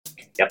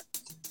Yep.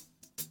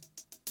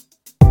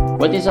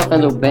 What is up,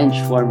 fellow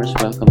bench warmers?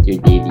 Welcome to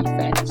your daily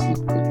fantasy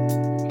quiz.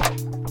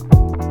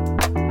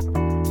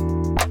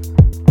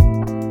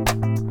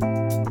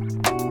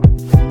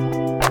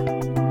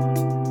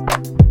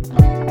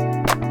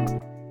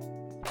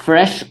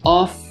 Fresh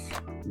off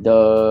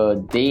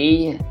the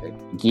day,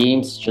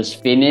 games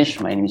just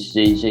finished. My name is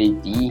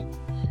JJT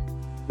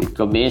with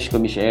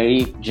Komish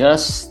Eric.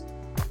 Just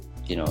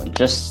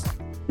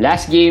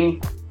last game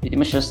pretty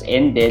much just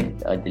ended,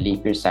 the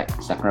Lakers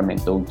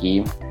Sacramento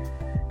game.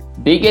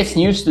 Biggest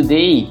news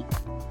today,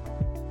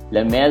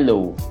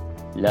 LaMelo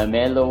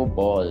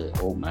Ball.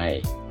 Oh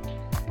my.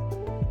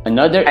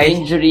 Another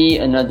injury,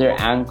 another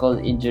ankle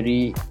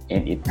injury,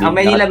 and it did How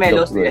many not LaMelos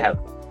look do you good. have?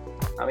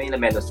 How many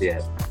LaMelos do you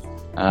have?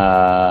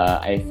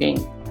 I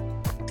think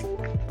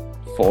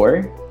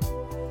 4.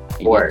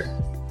 I 4. guess.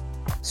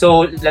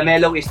 So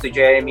LaMelo is to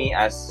Jeremy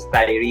as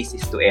Tyrese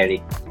is to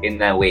Eric in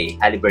a way.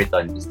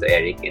 Haliburton is to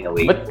Eric in a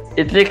way. But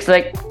it looks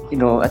like,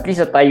 at least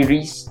a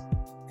Tyrese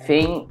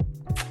thing.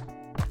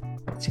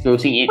 It's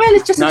closing it. Well,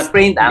 it's just a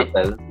sprained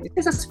ankle. It's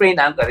just a sprained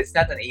ankle. It's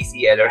not an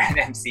ACL or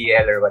an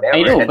MCL or whatever.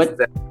 I know,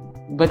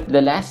 but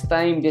the last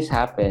time this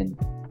happened,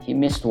 he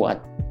missed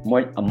what?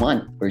 A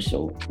month or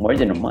so. More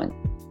than a month.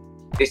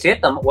 Was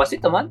it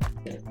a month?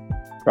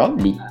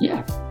 Probably,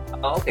 yeah.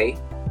 Oh, okay.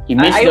 He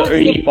missed the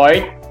early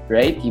part,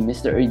 right? He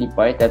missed the early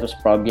part. That was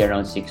probably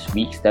around 6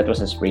 weeks. That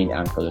was a sprained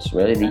ankle as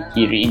well.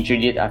 He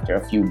re-injured it after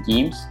a few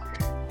games.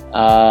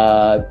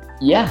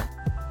 Yeah,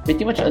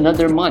 pretty much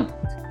another month.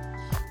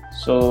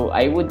 So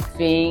I would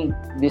think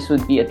this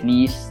would be at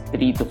least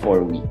 3 to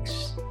 4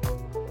 weeks.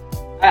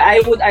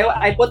 I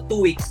put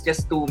 2 weeks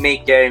just to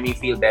make Jeremy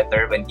feel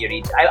better when he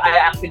reads. I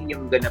actually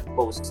am gonna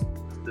post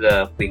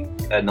the quick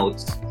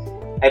notes.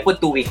 I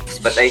put 2 weeks,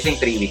 but I think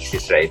 3 weeks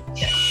is right.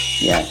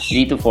 Yeah,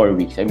 3 to 4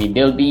 weeks. I mean,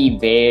 they'll be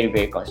very,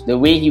 very cautious. The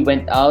way he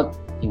went out,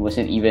 he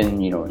wasn't even,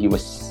 he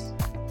was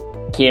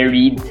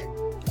carried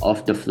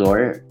off the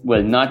floor.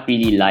 Well, not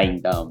really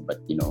lying down, but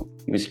he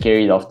was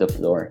carried off the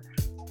floor.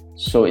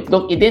 So it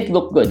didn't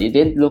look good. It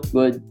didn't look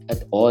good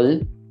at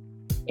all.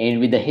 And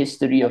with the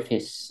history of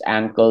his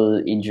ankle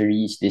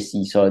injuries this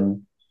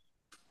season,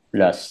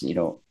 plus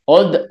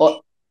all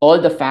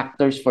the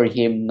factors for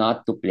him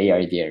not to play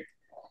are there.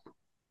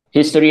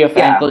 History of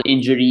ankle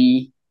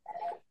injury,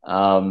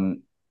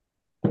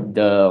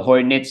 the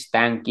Hornets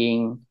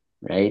tanking,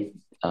 right?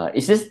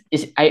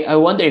 I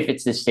wonder if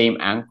it's the same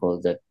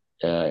ankle that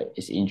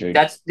is injured.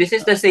 This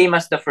is the same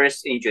as the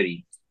first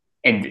injury.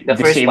 And the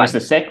same as the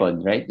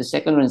second, right? The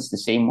second one is the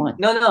same one.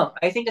 No.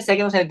 I think the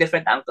second was a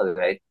different ankle,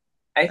 right?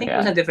 I think it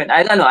was a different.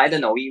 I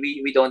don't know.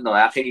 We don't know.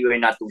 Actually, we're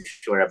not too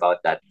sure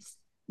about that.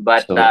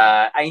 But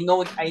I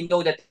know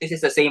that this is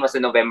the same as the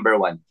November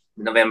one,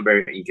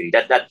 November injury.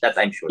 That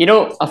I'm sure. A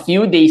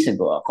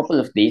couple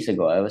of days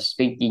ago, I was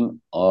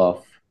thinking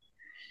of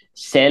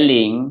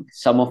selling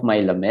some of my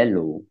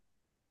LaMelo,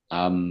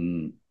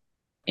 and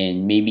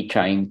maybe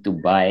trying to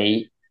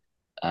buy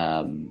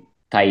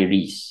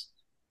Tyrese,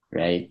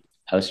 right?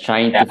 I was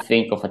trying to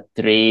think of a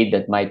trade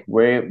that might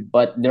work,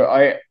 but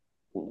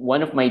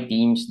one of my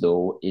teams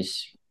though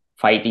is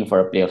fighting for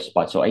a playoff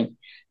spot, so I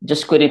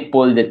just couldn't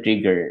pull the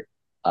trigger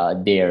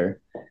there.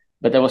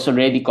 But I was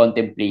already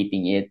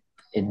contemplating it,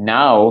 and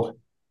now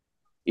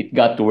it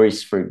got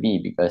worse for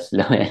me because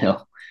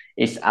LaMelo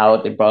is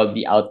out and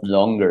probably out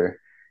longer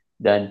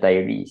than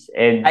Tyrese.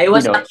 And I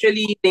was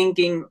actually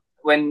thinking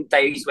when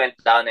Tyrese went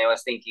down, I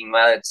was thinking,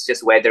 well, it's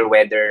just weather.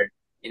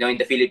 In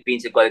the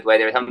Philippines, you call it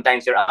weather.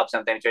 Sometimes you're up,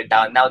 sometimes you're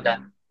down. Now the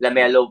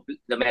LaMelo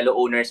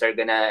owners are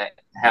gonna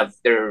have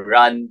their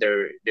run.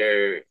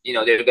 They're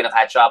gonna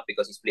catch up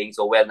because he's playing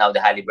so well. Now the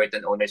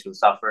Haliburton owners will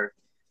suffer.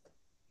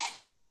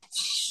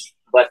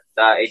 But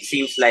it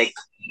seems like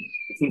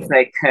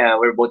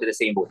we're both in the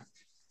same boat.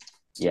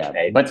 Yeah,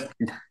 right? But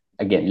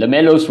again,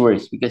 LaMelo's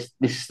worse because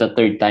this is the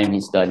third time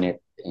he's done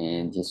it,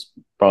 and he's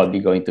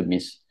probably going to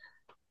miss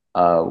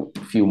a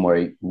few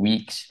more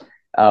weeks.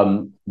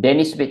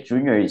 Dennis Smith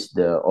Jr. is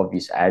the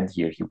obvious add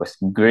here. He was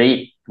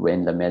great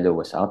when LaMelo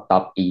was out,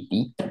 top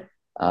 80.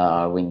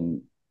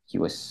 When he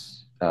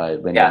was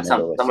LaMelo was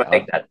out,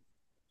 like that,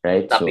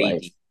 right? Top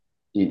 80.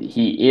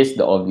 He is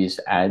the obvious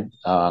add.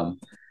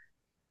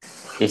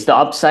 Is the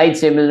upside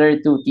similar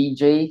to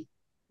TJ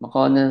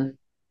McConnell?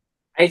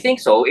 I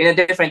think so, in a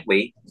different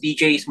way.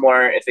 TJ is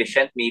more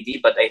efficient, maybe,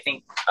 but I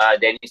think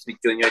Dennis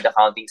Smith Jr., the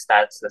counting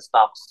stats, the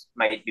stocks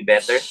might be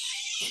better.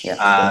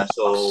 Yeah.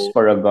 So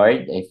for a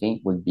guard, I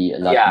think would be a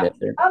lot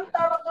better.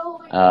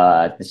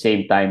 At the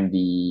same time,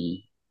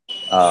 the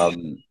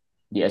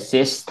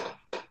assist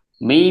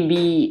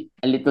maybe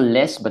a little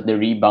less, but the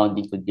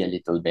rebounding could be a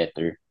little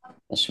better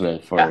as well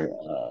for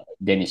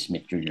Dennis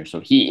Smith Jr.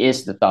 So he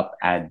is the top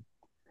add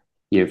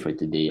here for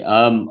today.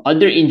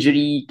 Other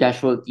injury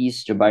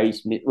casualties, Jabari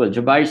Smith. Well,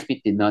 Jabari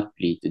Smith did not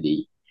play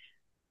today.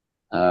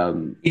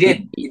 He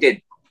did.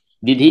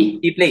 Did he?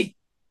 He played.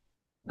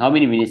 How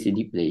many minutes did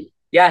he play?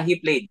 Yeah, he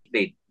played.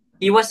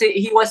 He was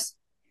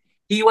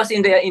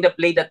in the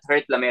play that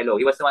hurt LaMelo.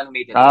 He was the one who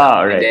made it.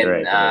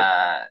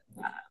 Right.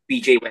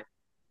 PJ went.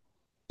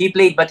 He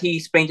played, but he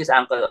sprained his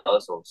ankle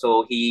also.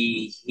 So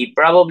he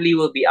probably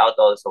will be out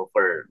also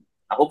for.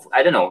 I hope,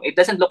 I don't know. It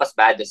doesn't look as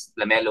bad as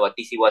Lamelo. At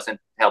least he wasn't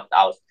helped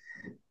out.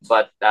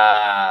 But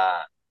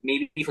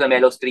maybe if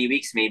Lamelo's 3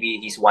 weeks, maybe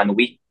he's 1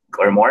 week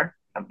or more,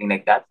 something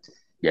like that.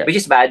 Yeah. Which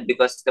is bad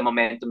because the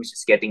momentum is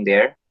just getting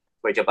there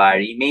for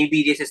Jabari.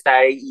 Maybe this is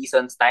Tari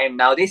Eason's time.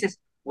 Now this is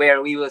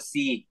where we will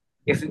see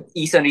if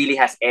Eason really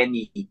has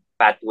any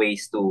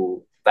pathways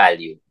to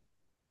value.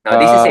 Now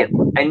this is Uh, it.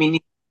 I mean,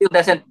 he still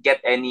doesn't get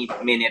any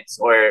minutes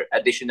or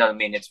additional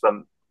minutes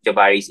from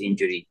Jabari's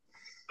injury.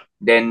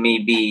 Then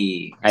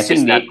maybe I it's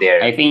just think not they. there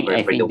I think.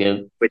 I for the think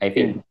they'll. for I the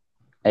think.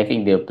 I think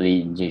they'll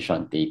play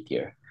Jason Tate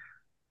here.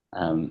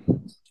 Um,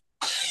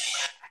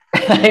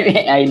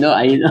 I know.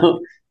 I know.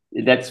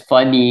 That's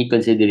funny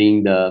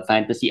considering the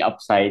fantasy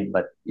upside,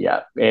 but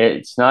yeah,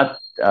 it's not.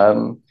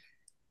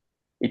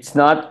 It's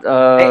not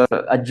I,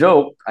 a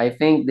joke. I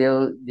think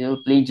they'll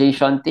play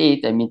Jason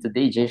Tate. I mean,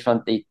 today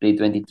Jason Tate played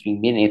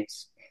 23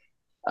 minutes.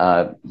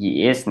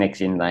 He is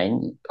next in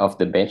line off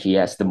the bench. He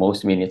has the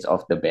most minutes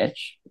off the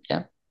bench.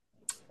 Yeah,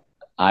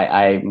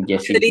 I'm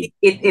guessing. actually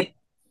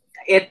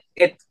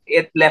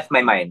it left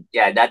my mind.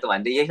 Yeah, that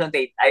one. The Jason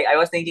Tate. I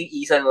was thinking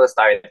Eason will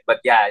start, but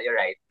yeah, you're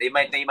right. They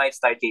might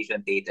start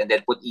Jason Tate and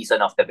then put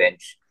Eason off the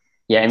bench.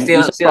 Yeah, and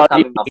Still Eason still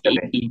probably coming off the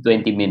bench. 18,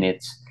 20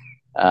 minutes.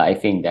 I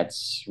think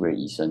that's where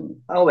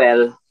Eason. Oh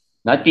well.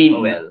 Not Oh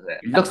really. well.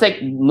 It looks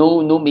like no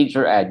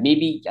major ad.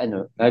 Maybe I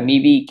know.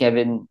 Maybe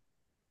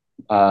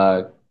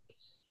uh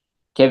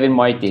Kevin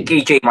Martin,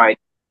 KJ Martin.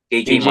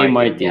 KJ KJ Martin.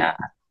 Martin, Yeah.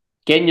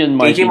 Kenyon KJ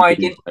Martin too.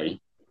 Martin.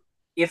 Sorry.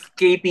 If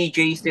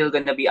KPJ is still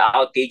gonna be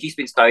out, KG's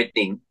been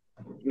starting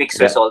mixed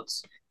Yeah.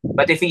 results.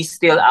 But if he's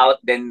still out,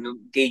 then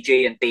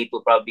KJ and Tate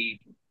will probably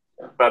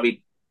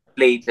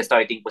play the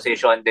starting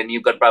position. Then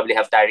you could probably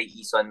have Tari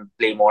Eason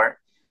play more.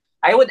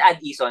 I would add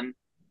Eason.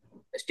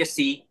 Let's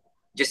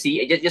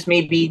just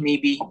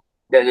maybe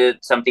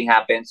something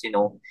happens.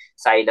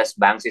 Silas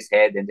bangs his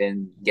head and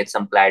then get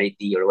some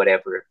clarity or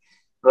whatever.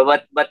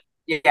 But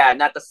yeah,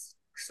 not a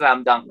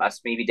slam dunk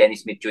as maybe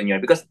Dennis Smith Jr.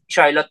 because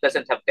Charlotte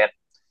doesn't have depth.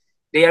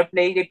 They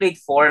played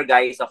four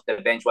guys off the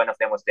bench. One of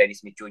them was Dennis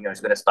Smith Jr.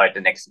 who's gonna start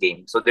the next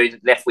game. So they're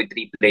left with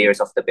three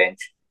players off the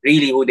bench.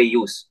 Really, who they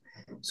use.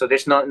 So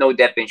there's no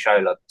depth in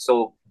Charlotte.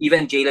 So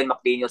even Jalen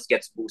McDaniels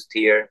gets boost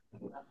here.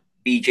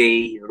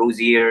 PJ,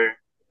 Rozier,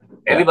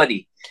 Yeah.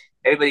 everybody,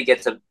 everybody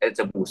gets a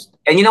boost.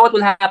 And you know what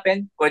will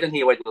happen? Gordon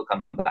Hayward will come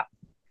back.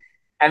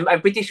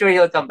 I'm pretty sure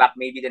he'll come back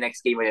maybe the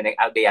next game or the next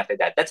day after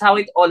that. That's how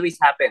it always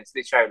happens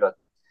with Charlotte.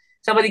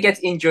 Somebody gets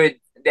injured,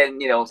 then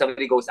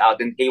somebody goes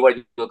out, and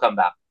Hayward will come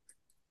back.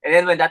 And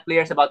then when that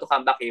player is about to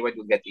come back, Hayward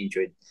will get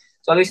injured.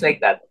 It's always like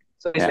that.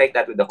 It's always Yeah. like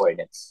that with the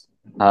Hornets.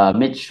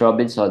 Mitch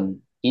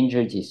Robinson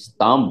injured his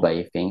thumb,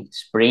 I think.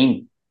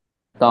 Sprained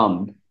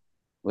thumb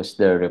was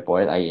the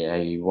report.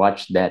 I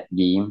watched that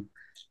game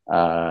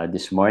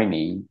this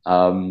morning.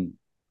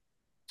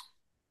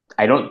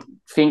 I don't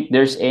think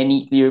there's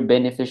any clear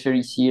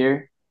beneficiaries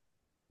here.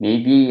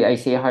 Maybe I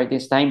say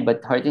Hartenstein,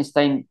 but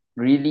Hartenstein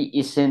really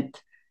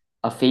isn't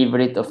a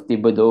favorite of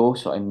Thibodeau,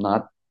 so I'm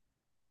not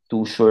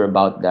too sure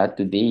about that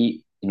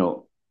today.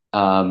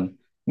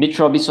 Mitch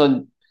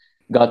Robinson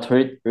got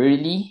hurt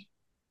early.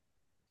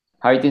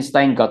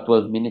 Hartenstein got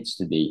 12 minutes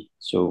today.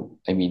 So,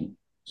 I mean,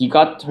 he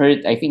got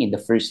hurt, I think, in the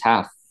first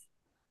half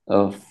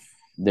of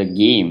the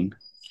game.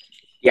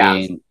 Yeah,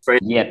 And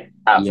first yet,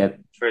 half. yet,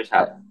 First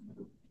half.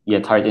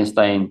 yet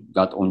Hartenstein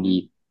got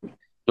only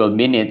 12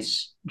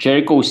 minutes.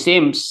 Jericho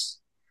Sims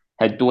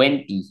had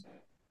 20.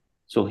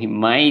 So he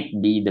might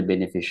be the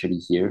beneficiary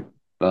here,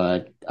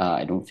 but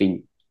I don't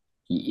think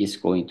he is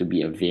going to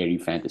be a very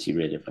fantasy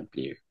relevant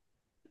player.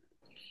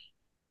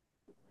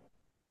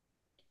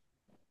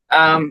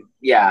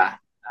 Yeah.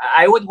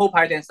 I would hope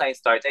Hartenstein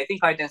starts. I think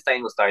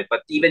Hartenstein will start,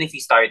 but even if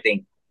he's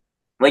starting,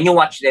 when you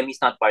watch them,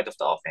 he's not part of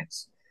the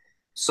offense.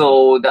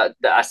 So the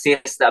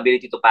assist, the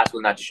ability to pass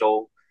will not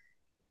show.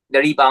 The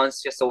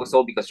rebounds just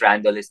so because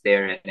Randall is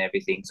there and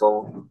everything.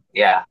 So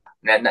yeah,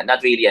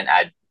 not really an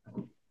ad.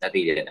 Not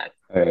really an ad.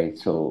 All right,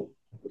 so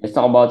let's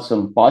talk about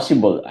some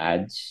possible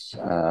ads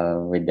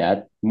with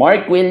that.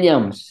 Mark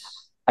Williams,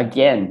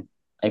 again,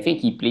 I think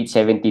he played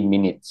 17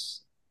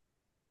 minutes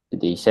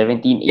today,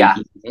 17, Yeah.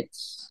 18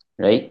 minutes,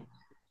 right?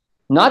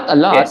 Not a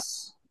lot,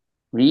 Yes.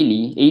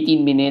 really.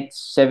 18 minutes,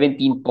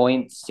 17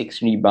 points,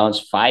 6 rebounds,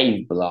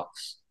 5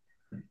 blocks.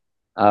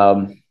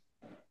 Um,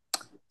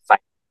 Fine.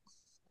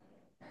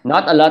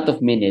 Not a lot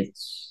of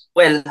minutes,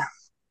 Well,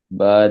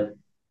 but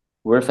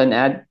worth an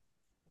ad.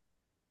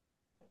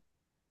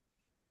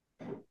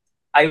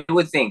 I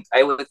would think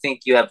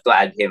you have to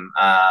add him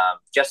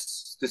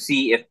just to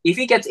see if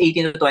he gets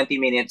 18 to 20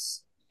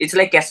 minutes. It's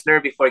like Kessler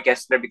before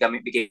Kessler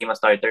became a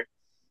starter.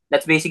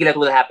 That's basically what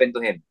will happen to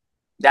him.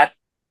 That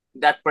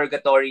that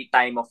purgatory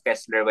time of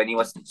Kessler when he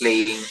was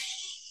playing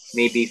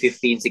maybe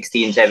 15,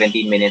 16,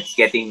 17 minutes,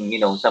 getting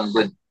some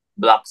good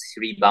blocks,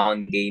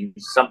 rebound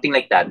games, something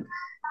like that.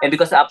 And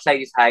because the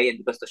upside is high and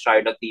because the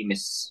Charlotte team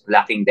is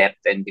lacking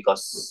depth and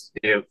because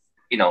they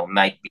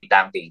might be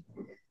tanking,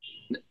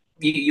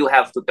 you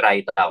have to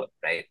try it out,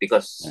 right?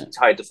 Because Yeah. it's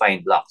hard to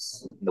find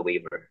blocks in the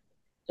waiver.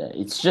 Yeah,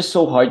 it's just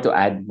so hard to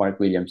add Mark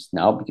Williams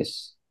now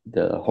because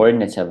the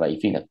Hornets have, I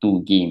think, a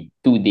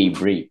 2-day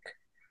break.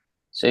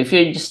 So if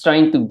you're just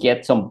trying to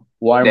get some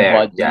warm There,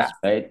 yeah. bodies,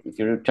 right? If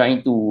you're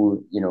trying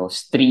to,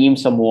 stream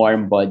some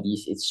warm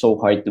bodies, it's so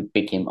hard to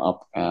pick him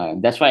up.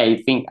 That's why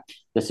I think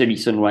that's the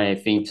reason why I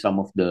think some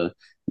of the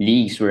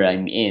leagues where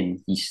I'm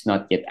in, he's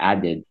not yet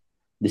added.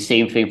 The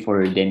same thing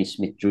for Dennis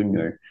Smith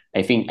Jr.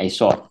 I think I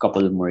saw a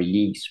couple of more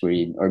leagues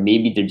wherein, or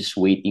maybe they're just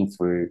waiting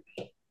for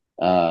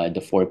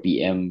the 4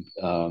 p.m.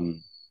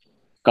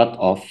 Cut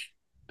off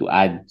to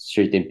add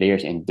certain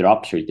players and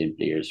drop certain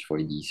players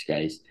for these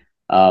guys.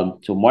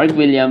 So Mark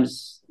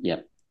Williams,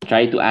 yeah,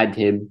 try to add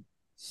him.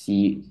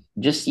 See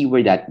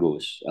where that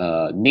goes.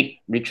 Nick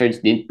Richards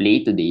didn't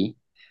play today,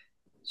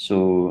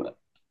 so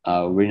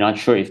we're not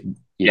sure if you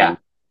Yeah. know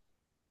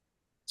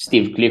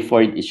Steve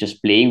Clifford is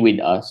just playing with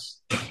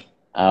us.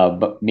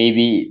 But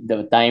maybe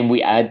the time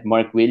we add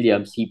Mark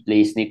Williams, he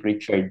plays Nick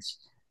Richards.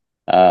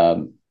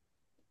 Um,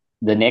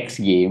 the next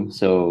game.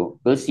 So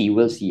we'll see.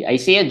 We'll see.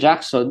 Isaiah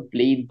Jackson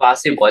played.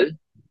 Possible.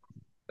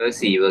 We'll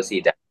see. We'll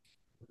see that.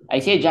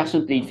 Isaiah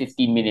Jackson played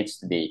 15 minutes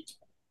today.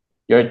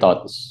 Your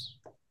thoughts?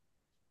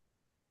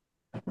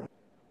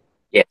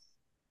 Yes.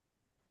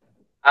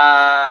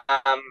 Not,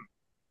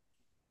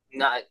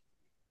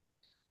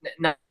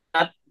 not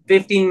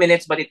 15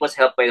 minutes, but it was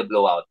helped by the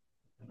blowout.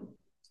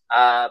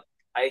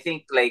 I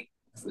think like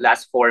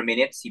last 4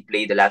 minutes, he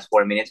played the last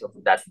 4 minutes of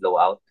that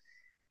blowout.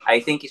 I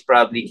think he's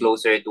probably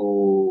closer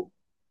to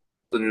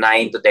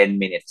 9 to 10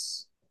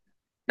 minutes.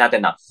 Not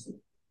enough.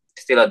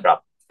 Still a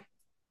drop.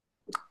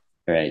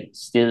 Right.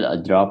 Still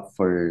a drop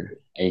for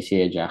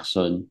Isaiah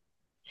Jackson.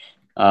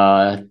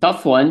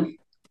 Tough one,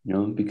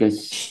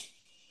 because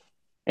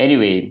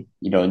anyway,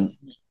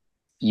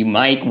 you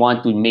might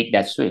want to make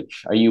that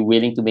switch. Are you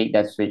willing to make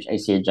that switch,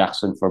 Isaiah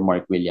Jackson for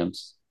Mark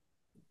Williams?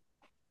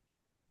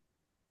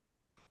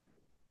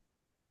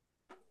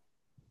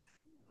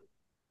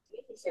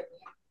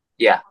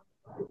 Yeah.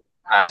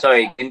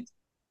 Sorry, didn't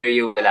hear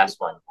you the last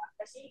one.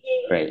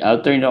 Right.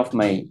 I'll turn off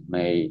my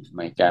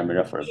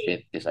camera for a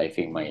bit because I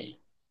think my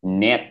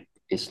net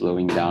is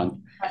slowing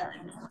down.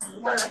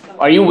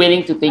 Are you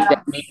willing to make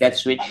that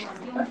switch?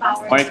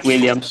 Mark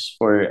Williams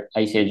for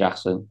Isaiah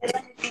Jackson.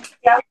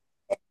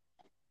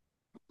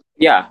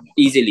 Yeah,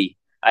 easily.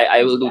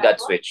 I will do that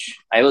switch.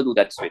 I will do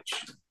that switch.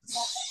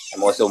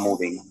 I'm also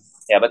moving.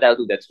 Yeah, but I'll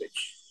do that switch.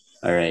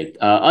 All right.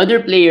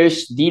 Other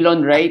players,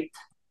 Delon Wright,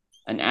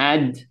 an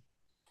ad.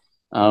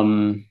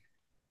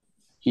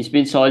 He's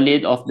been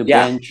solid off the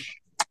Yeah. bench.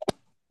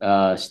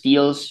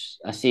 Steals,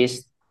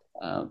 assists,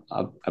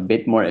 a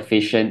bit more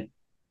efficient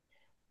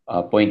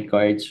point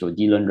guard. So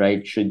Delon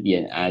Wright should be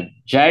an ad.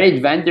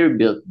 Jared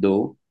Vanderbilt,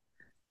 though,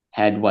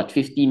 had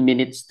 15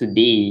 minutes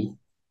today.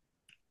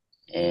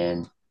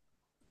 And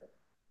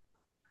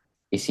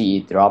is he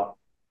drop?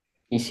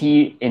 Is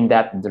he in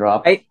that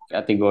drop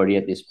category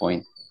at this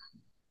point?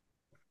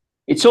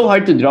 It's so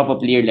hard to drop a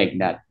player like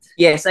that.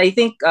 Yes, I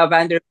think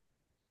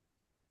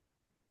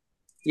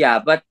Yeah,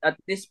 but at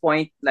this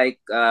point, like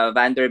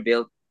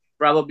Vanderbilt,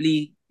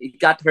 probably it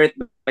got hurt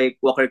by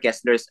Walker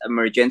Kessler's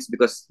emergence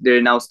because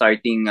they're now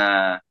starting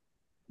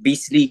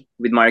Beasley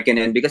with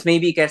Markkanen because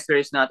maybe Kessler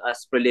is not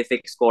as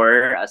prolific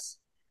scorer as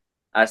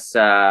let's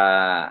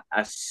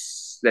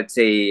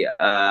say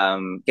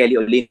Kelly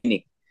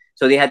Olynyk.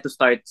 So they had to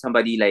start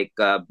somebody like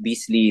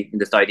Beasley in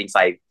the starting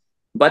five.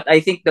 But I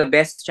think the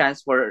best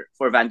chance for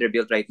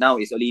Vanderbilt right now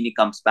is Olynyk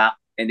comes back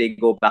and they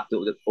go back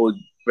to the old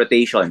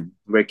rotation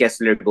where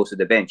Kessler goes to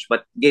the bench.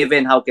 But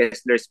given how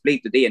Kessler's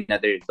played today,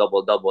 another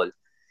double-double,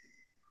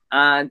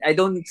 and I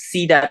don't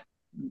see that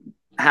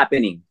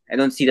happening. I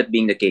don't see that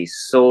being the case.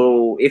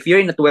 So if you're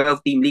in a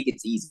 12-team league,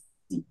 it's easy.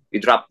 You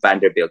drop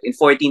Vanderbilt. In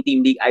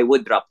 14-team league, I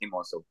would drop him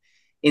also.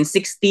 In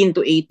 16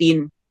 to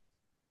 18,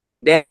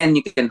 then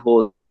you can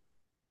hold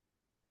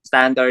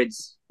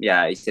standards.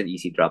 Yeah, it's an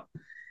easy drop.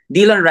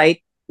 Delon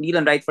Wright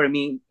for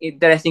me,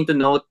 interesting to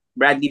note,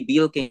 Bradley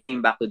Beal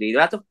came back today.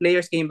 Lots of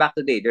players came back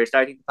today. They're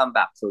starting to come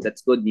back, so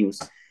that's good news.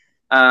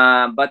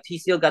 But he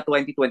still got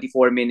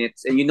 24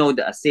 minutes, and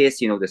the assists,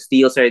 the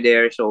steals are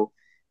there. So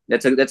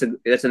that's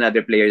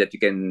another player that you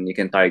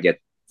can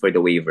target for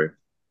the waiver.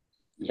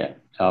 Yeah.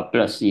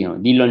 Plus,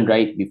 Delon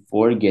Wright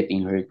before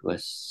getting hurt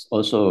was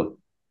also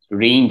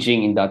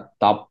ranging in that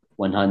top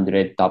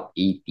 100, top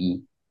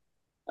 80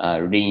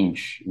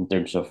 range in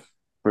terms of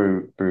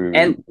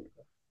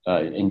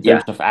in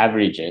terms of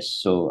averages.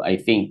 So I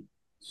think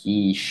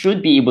he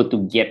should be able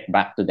to get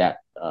back to that,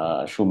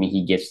 assuming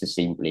he gets the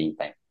same playing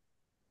time.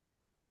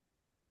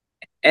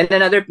 And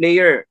another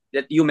player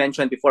that you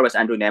mentioned before was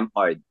Andrew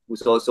Nembhard,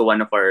 who's also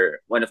one of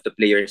the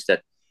players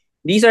that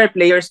these are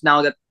players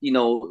now that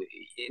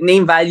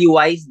name value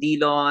wise,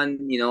 Delon,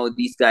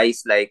 these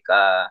guys like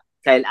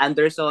Kyle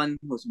Anderson,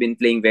 who's been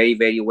playing very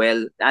very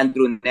well,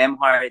 Andrew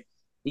Nembhard.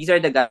 These are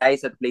the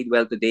guys that played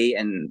well today,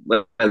 and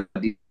the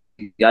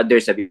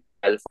others have been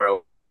well for a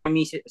while.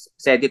 We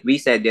said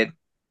it.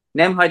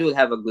 Nembhard will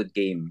have a good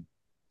game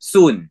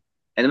soon.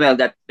 And well,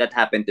 that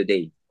happened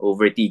today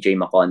over TJ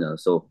McConnell.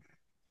 So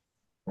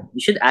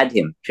you should add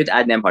him. Should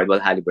add Nemhard while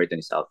Halliburton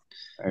is out.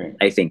 All right.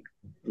 I think.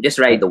 Just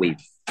ride the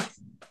wave.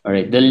 All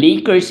right. The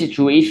Lakers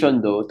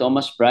situation, though,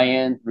 Thomas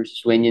Bryant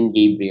versus Wenyan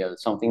Gabriel,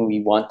 something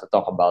we want to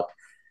talk about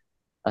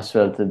as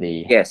well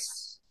today.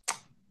 Yes.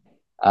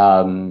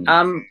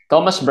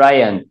 Thomas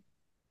Bryant,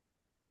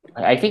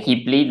 I think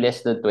he played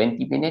less than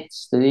 20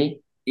 minutes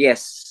today.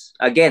 Yes.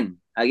 Again,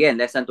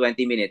 less than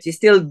 20 minutes. He's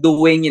still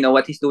doing,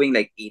 what he's doing,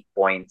 like 8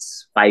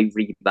 points, 5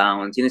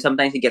 rebounds.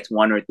 Sometimes he gets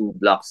 1 or 2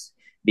 blocks.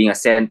 Being a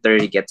center,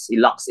 he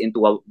locks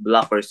into a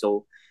block or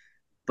so.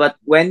 But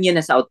Wenyan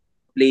has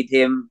outplayed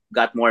him,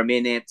 got more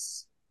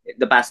minutes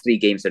the past 3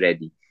 games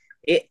already.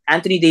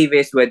 Anthony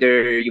Davis,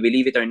 whether you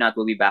believe it or not,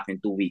 will be back in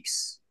 2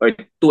 weeks or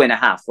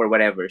 2.5 or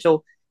whatever.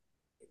 So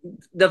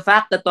the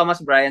fact that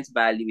Thomas Bryant's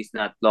value is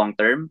not long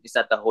term, is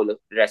not the whole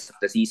rest of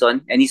the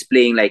season, and he's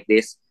playing like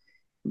this,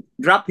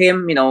 drop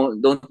him.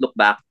 Don't look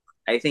back.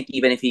 I think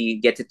even if he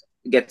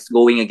gets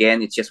going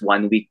again, it's just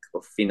 1 week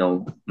of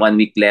 1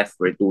 week left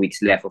or 2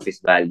 weeks left of his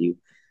value.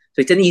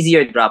 So it's an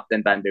easier drop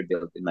than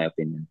Vanderbilt, in my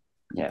opinion.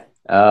 Yeah.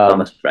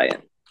 Thomas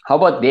Bryant. How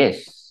about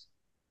this?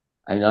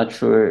 I'm not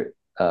sure.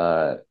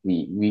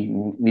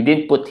 We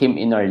didn't put him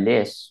in our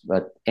list,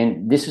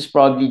 and this is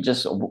probably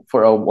just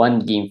for a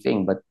 1 game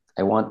thing. But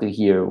I want to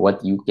hear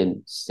what you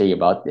can say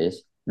about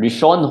this.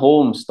 Richaun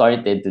Holmes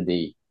started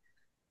today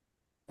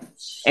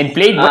and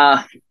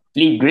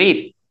played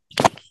great.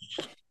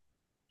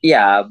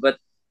 Yeah, but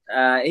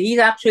he's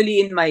actually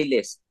in my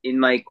list, in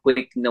my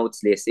quick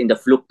notes list, in the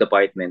fluke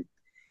department,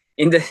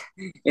 in the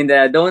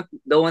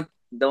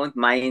don't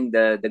mind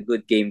the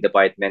good game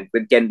department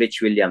with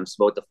Kenrich Williams,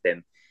 both of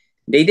them.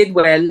 They did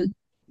well,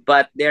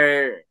 but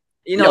they're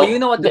you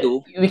know what to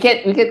do. We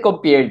can't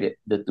compare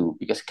the two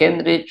because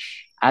Kenrich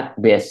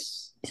at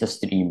best is a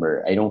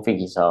streamer. I don't think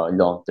he's a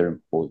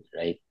long-term hold,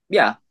 right?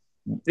 Yeah,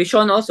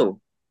 Richaun also.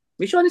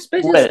 Richaun is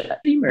a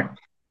streamer.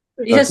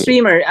 He's a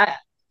streamer.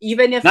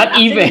 Even if not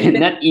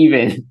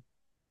even.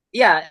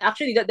 Yeah,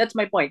 actually, that's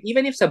my point.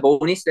 Even if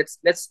Sabonis,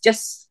 let's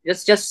just.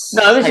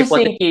 No, I was just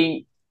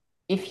thinking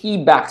if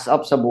he backs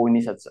up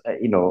Sabonis,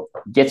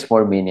 gets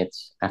more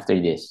minutes after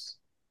this.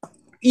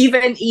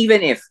 Even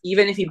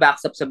if he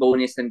backs up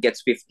Sabonis and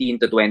gets 15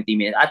 to 20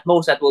 minutes, at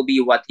most that will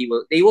be what he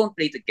will. They won't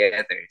play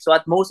together, so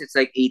at most it's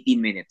like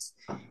 18 minutes.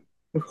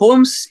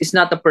 Holmes is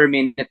not a per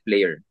minute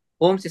player.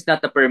 Holmes is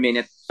not a per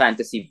minute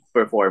fantasy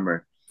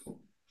performer.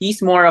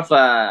 He's more of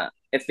a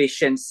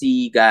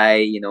efficiency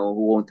guy, who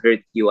won't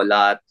hurt you a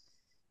lot.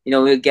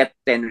 He'll get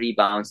 10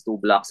 rebounds, 2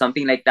 blocks,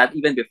 something like that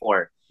even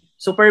before.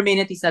 So per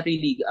minute, he's not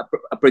really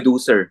a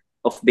producer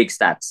of big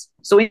stats.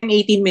 So in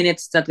 18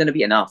 minutes, it's not going to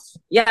be enough.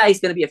 Yeah, he's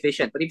going to be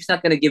efficient, but if he's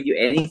not going to give you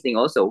anything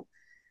also,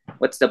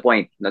 what's the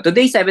point?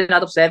 Today, 7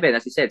 out of 7,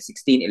 as you said,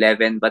 16,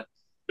 11, but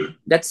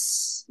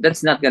that's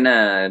not going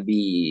to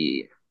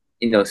be,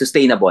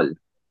 sustainable.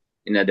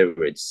 In other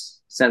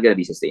words, it's not going to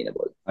be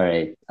sustainable. All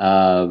right.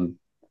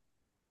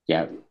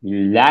 Yeah.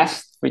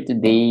 Last for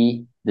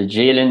today, the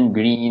Jalen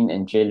Green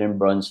and Jalen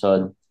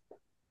Brunson.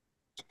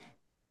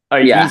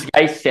 Are these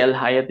guys sell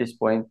high at this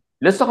point?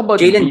 Let's talk about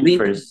Jalen Green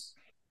first.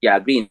 Yeah,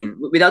 Green.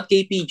 Without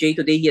KPJ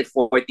today, he had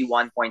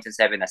 41 points and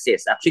 7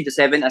 assists. Actually, the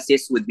 7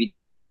 assists would be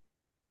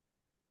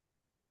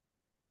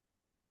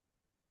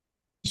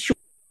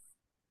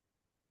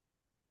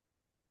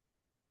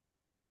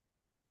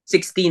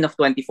 16 of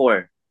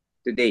 24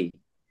 today.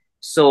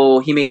 So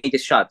he made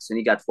his shots and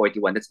he got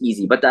 41. That's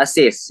easy. But the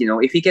assists,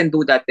 if he can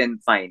do that, then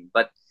fine.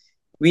 But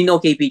we know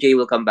KPJ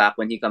will come back.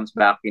 When he comes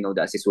back,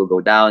 the assists will go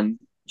down.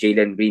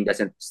 Jalen Green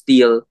doesn't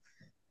steal.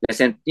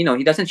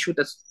 He doesn't shoot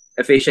as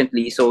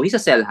efficiently. So he's a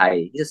sell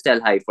high. He's a sell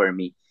high for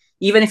me.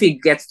 Even if he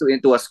gets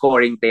into a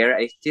scoring pair,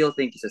 I still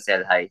think he's a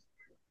sell high.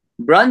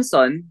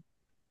 Brunson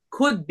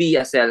could be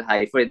a sell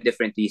high for a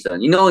different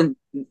reason.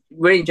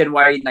 We're in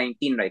January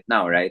 19 right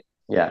now, right?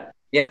 Yeah.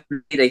 Yeah,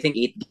 played, I think,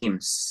 8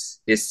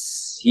 games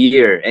this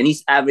year. And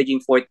he's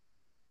averaging 40.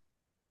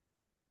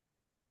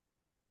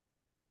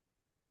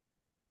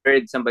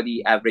 Heard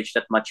somebody average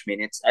that much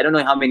minutes. I don't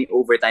know how many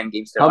overtime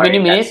games there are. How many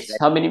minutes?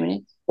 How many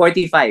minutes?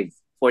 45.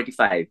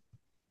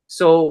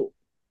 So,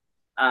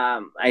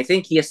 I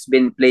think he has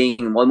been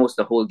playing almost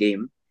the whole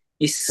game.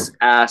 He's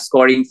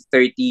scoring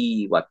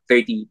 30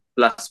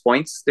 plus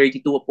points,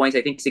 32 points,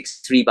 I think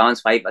 6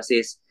 rebounds, 5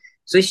 assists.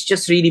 So he's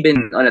just really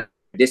been on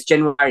this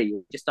January.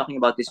 Just talking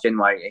about this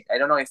January. I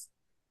don't know if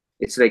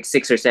it's like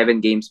 6 or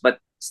 7 games, but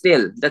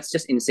still, that's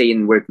just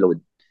insane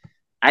workload.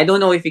 I don't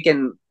know if he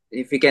can,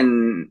 his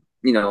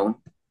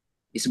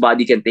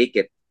body can take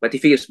it. But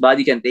if his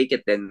body can take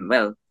it, then,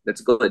 well,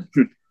 that's good.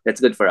 That's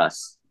good for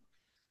us.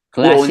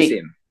 Who owns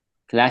him?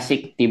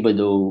 Classic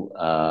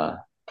Thibodeau.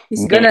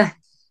 He's gonna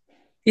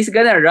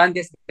run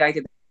this guy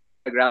to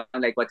the ground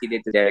like what he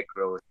did to Derrick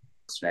Rose,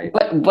 right?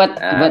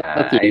 But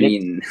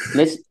okay.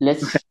 Let's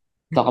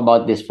talk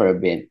about this for a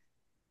bit.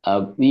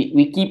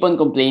 We keep on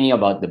complaining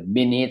about the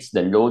minutes,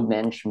 the load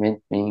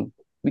management thing.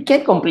 We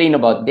can't complain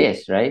about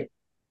this, right?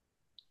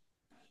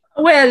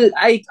 Well,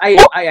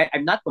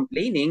 I'm not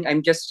complaining.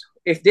 I'm just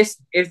if there's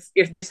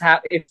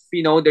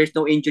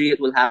no injury that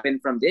will happen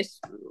from this,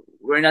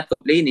 we're not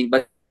complaining.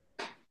 But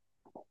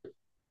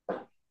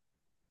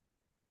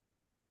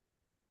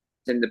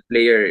then the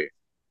player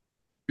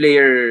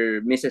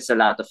misses a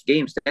lot of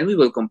games, then we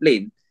will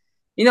complain.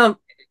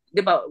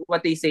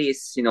 What they say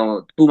is,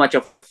 too much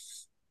of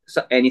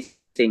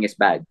anything is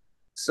bad.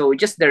 So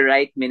just the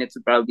right minutes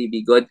would probably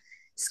be good.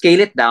 Scale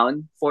it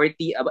down.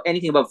 40,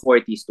 anything above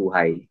 40 is too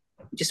high.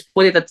 Just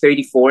put it at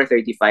 34,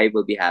 35.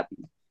 We'll be happy.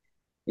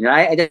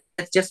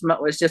 It's just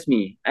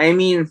me. I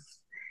mean,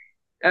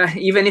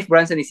 even if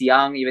Brunson is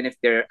young, even if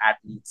they're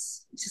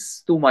athletes, it's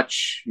just too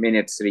much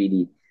minutes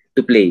really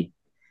to play.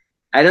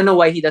 I don't know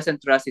why he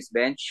doesn't trust his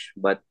bench,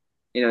 but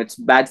it's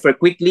bad for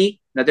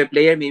Quickly, another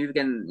player. Maybe we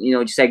can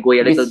just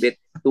segue a little bit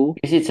too.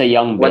 Because it's a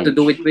young bench. What to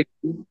do with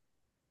Quickly?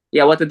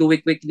 Yeah, what to do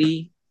with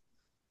Quickly?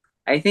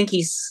 I think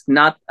he's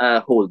not a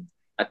hold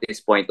at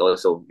this point.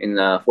 Also in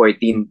a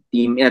 14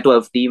 team, in a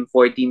 12 team,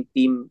 14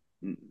 team,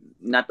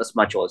 not as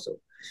much also.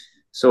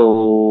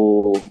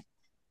 So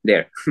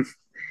there,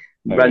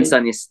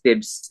 Brunson is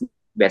Tibbs'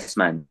 best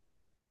man.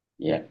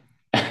 Yeah,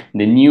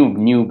 the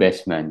new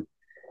best man.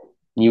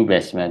 New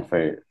best man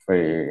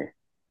for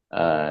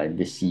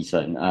this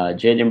season.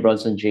 Jalen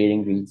Brunson,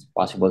 Jalen Green,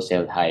 possible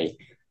sell high.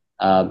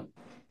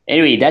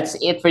 Anyway, that's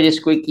it for this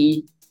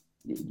quickie.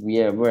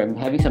 I'm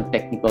having some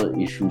technical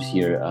issues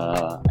here.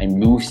 I'm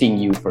losing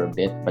you for a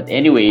bit, but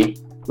anyway,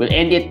 we'll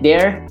end it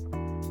there.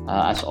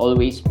 As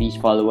always, please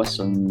follow us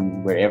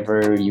on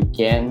wherever you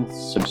can.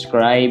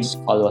 Subscribe,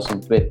 follow us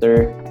on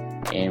Twitter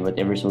and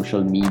whatever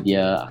social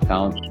media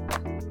account.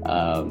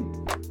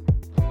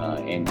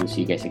 And we'll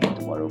see you guys again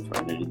tomorrow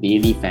for another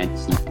daily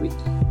fantasy quick.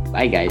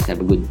 Bye guys,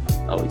 have a good.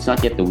 Oh, it's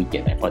not yet the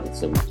weekend. I thought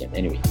it's the weekend.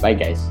 Anyway, bye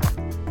guys.